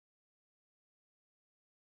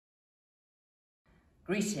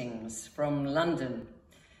Greetings from London,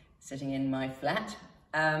 sitting in my flat,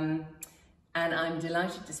 and I'm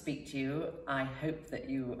delighted to speak to you. I hope that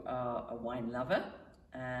you are a wine lover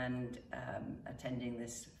and attending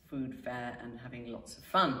this food fair and having lots of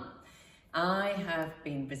fun. I have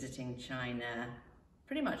been visiting China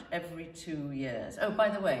pretty much every 2 years. Oh, by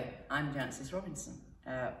the way, I'm Jancis Robinson.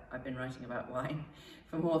 I've been writing about wine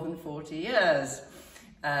for more than 40 years.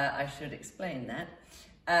 I should explain that.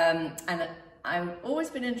 And I've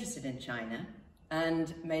always been interested in China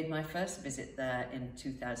and made my first visit there in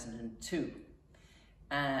 2002.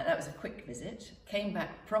 That was a quick visit. Came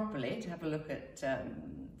back properly to have a look at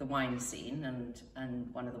the wine scene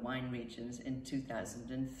and one of the wine regions in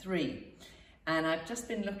 2003. And I've just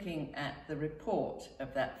been looking at the report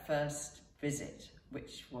of that first visit,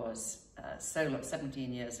 which was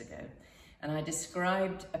 17 years ago. And I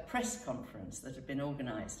described a press conference that had been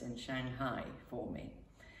organised in Shanghai for me.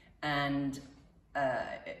 And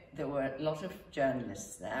there were a lot of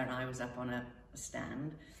journalists there, and I was up on a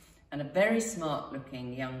stand, and a very smart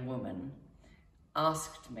looking young woman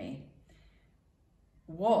asked me,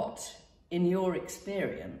 what, in your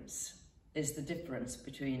experience, is the difference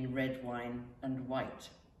between red wine and white?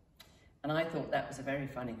 And I thought that was a very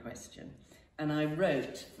funny question. And I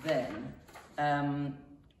wrote then,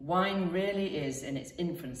 wine really is in its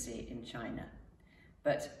infancy in China.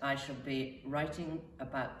 But I shall be writing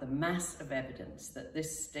about the mass of evidence that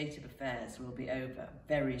this state of affairs will be over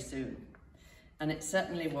very soon. And it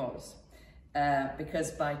certainly was, because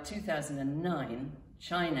by 2009,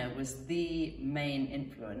 China was the main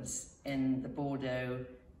influence in the Bordeaux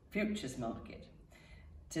futures market,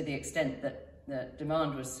 to the extent that the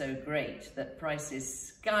demand was so great that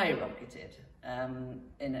prices skyrocketed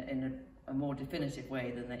in a more definitive way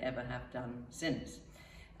than they ever have done since.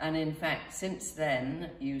 And in fact, since then,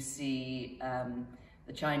 you see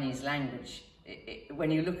the Chinese language, when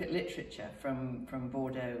you look at literature from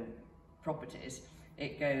Bordeaux properties,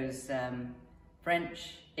 it goes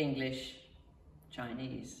French, English,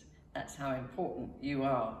 Chinese. That's how important you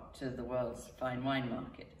are to the world's fine wine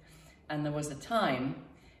market. And there was a time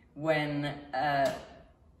when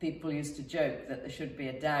people used to joke that there should be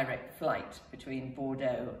a direct flight between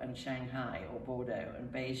Bordeaux and Shanghai, or Bordeaux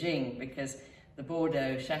and Beijing, because the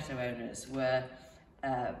Bordeaux chateau owners were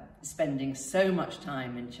spending so much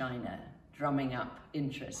time in China drumming up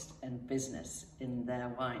interest and business in their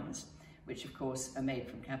wines, which of course are made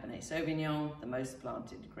from Cabernet Sauvignon, the most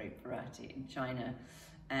planted grape variety in China.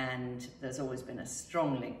 And there's always been a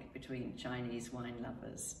strong link between Chinese wine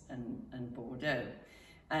lovers and Bordeaux.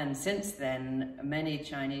 And since then, many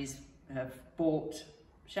Chinese have bought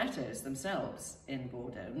chateaux themselves in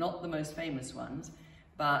Bordeaux, not the most famous ones,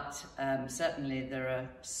 but certainly there are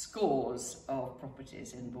scores of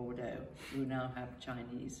properties in Bordeaux who now have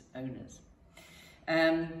Chinese owners.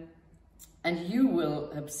 And you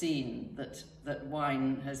will have seen that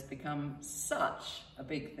wine has become such a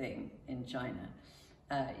big thing in China.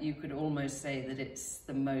 You could almost say that it's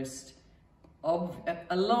the most,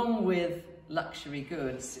 along with luxury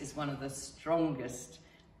goods, is one of the strongest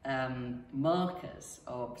markers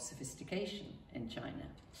of sophistication in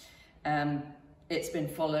China. It's been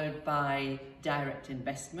followed by direct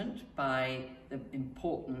investment by the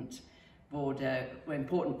important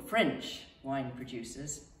French wine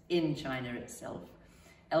producers in China itself.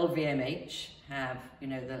 LVMH have, you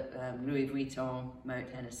know, the Louis Vuitton,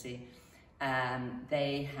 Moet Hennessy.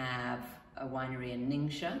 They have a winery in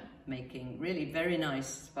Ningxia, making really very nice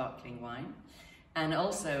sparkling wine. And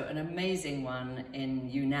also an amazing one in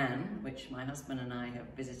Yunnan, which my husband and I have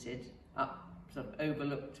visited, up sort of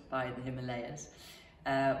overlooked by the Himalayas,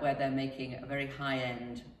 where they're making a very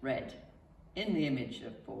high-end red in the image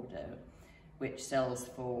of Bordeaux, which sells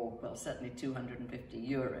for, well, certainly 250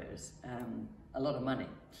 euros, a lot of money.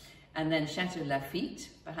 And then Chateau Lafite,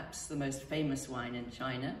 perhaps the most famous wine in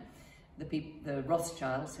China. The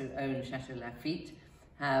Rothschilds, who own Chateau Lafite,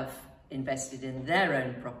 have invested in their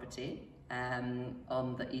own property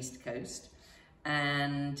on the East Coast.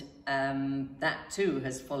 And that too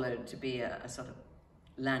has followed to be a sort of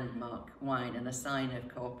landmark wine and a sign of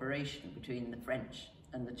cooperation between the French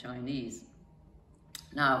and the Chinese.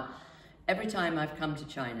 Now, every time I've come to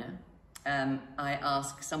China, I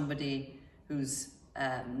ask somebody whose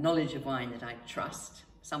knowledge of wine that I trust,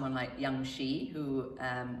 someone like Yang Shi, who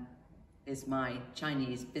is my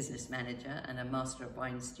Chinese business manager and a Master of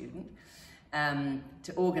Wine student,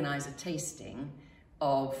 to organize a tasting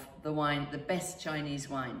of the best Chinese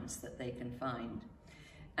wines that they can find.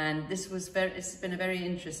 And it's been a very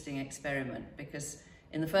interesting experiment, because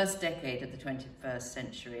in the first decade of the 21st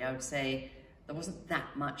century, I would say there wasn't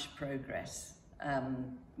that much progress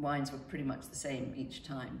wines were pretty much the same each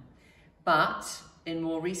time. But in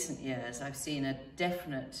more recent years, I've seen a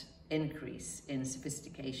definite increase in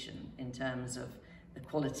sophistication in terms of the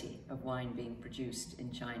quality of wine being produced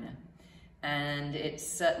in China. And it's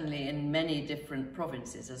certainly in many different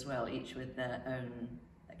provinces as well, each with their own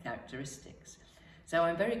characteristics. So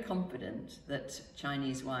I'm very confident that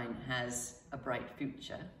Chinese wine has a bright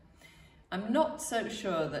future. I'm not so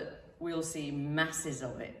sure that we'll see masses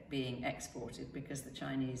of it being exported because the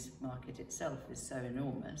Chinese market itself is so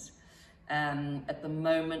enormous. At the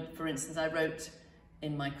moment, for instance, I wrote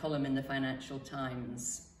in my column in the Financial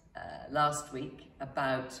Times last week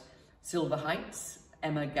about Silver Heights,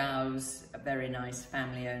 Emma Gao's a very nice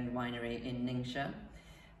family-owned winery in Ningxia.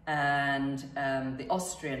 And the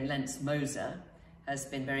Austrian Lenz Moser has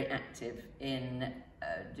been very active in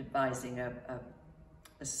devising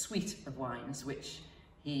a suite of wines which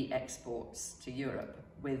he exports to Europe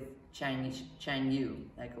with Changyu.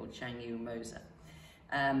 They're called Changyu Moser.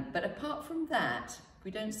 But apart from that, we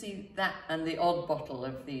don't see that, and the odd bottle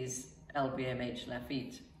of these LVMH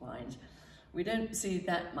Lafite wines, we don't see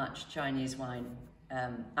that much Chinese wine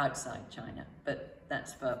outside China, but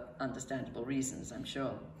that's for understandable reasons, I'm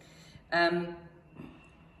sure.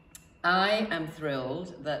 I am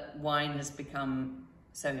thrilled that wine has become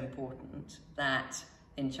so important that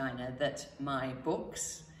in China that my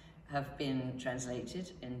books have been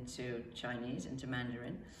translated into Chinese, into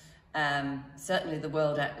Mandarin. Certainly the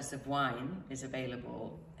World Atlas of Wine is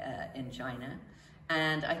available in China.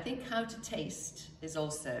 And I think How to Taste is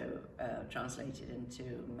also translated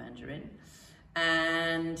into Mandarin.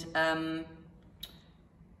 And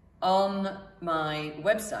on my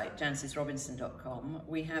website, jancisrobinson.com,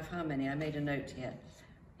 we have how many? I made a note here.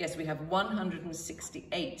 Yes, we have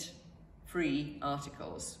 168 free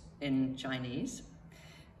articles in Chinese,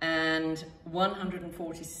 and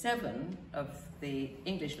 147 of the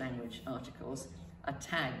English language articles are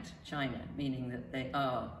tagged China, meaning that they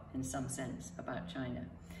are, in some sense, about China.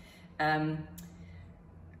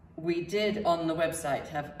 We did on the website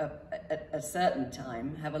have, at a certain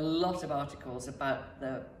time, have a lot of articles about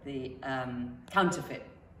the counterfeit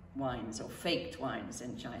wines or faked wines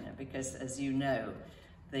in China, because as you know,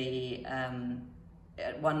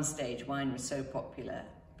 at one stage wine was so popular,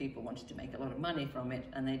 people wanted to make a lot of money from it,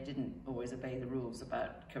 and they didn't always obey the rules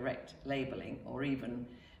about correct labeling or even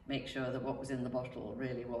make sure that what was in the bottle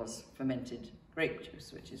really was fermented grape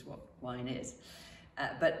juice, which is what wine is.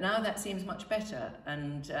 But now that seems much better,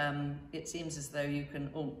 and it seems as though you can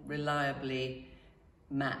reliably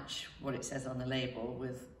match what it says on the label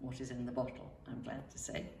with what is in the bottle, I'm glad to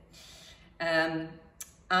say.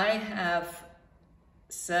 I have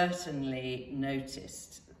certainly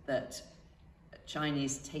noticed that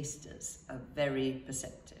Chinese tasters are very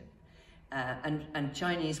perceptive, and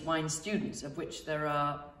Chinese wine students, of which there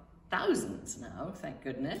are thousands now, thank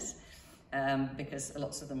goodness, because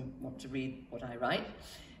lots of them want to read what I write,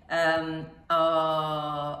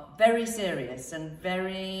 are very serious and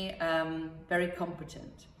very, very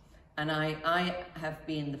competent. And I have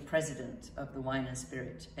been the president of the Wine and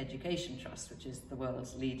Spirit Education Trust, which is the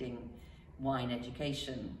world's leading wine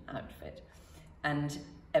education outfit. And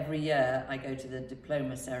every year I go to the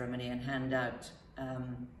diploma ceremony and hand out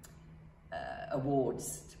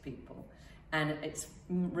awards to people. And it's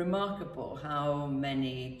remarkable how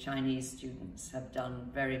many Chinese students have done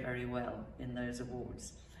very, very well in those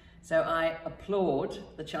awards. So I applaud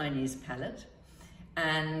the Chinese palate,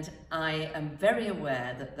 and I am very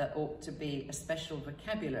aware that there ought to be a special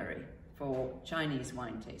vocabulary for Chinese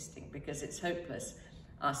wine tasting, because it's hopeless,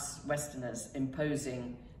 us Westerners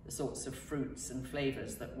imposing the sorts of fruits and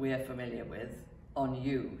flavours that we're familiar with on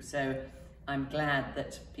you. So I'm glad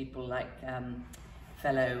that people like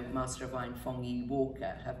fellow Master of Wine Fong Yi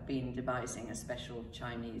Walker have been devising a special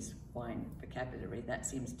Chinese wine vocabulary. That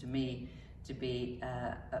seems to me to be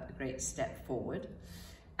a great step forward.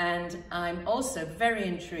 And I'm also very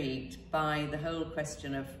intrigued by the whole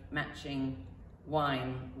question of matching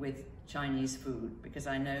wine with Chinese food, because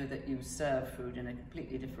I know that you serve food in a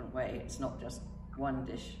completely different way. It's not just one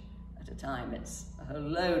dish at a time, it's a whole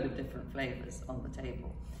load of different flavours on the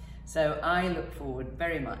table. So I look forward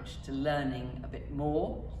very much to learning a bit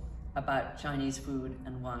more about Chinese food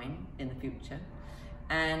and wine in the future.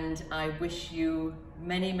 And I wish you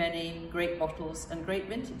many, many great bottles and great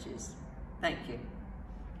vintages. Thank you.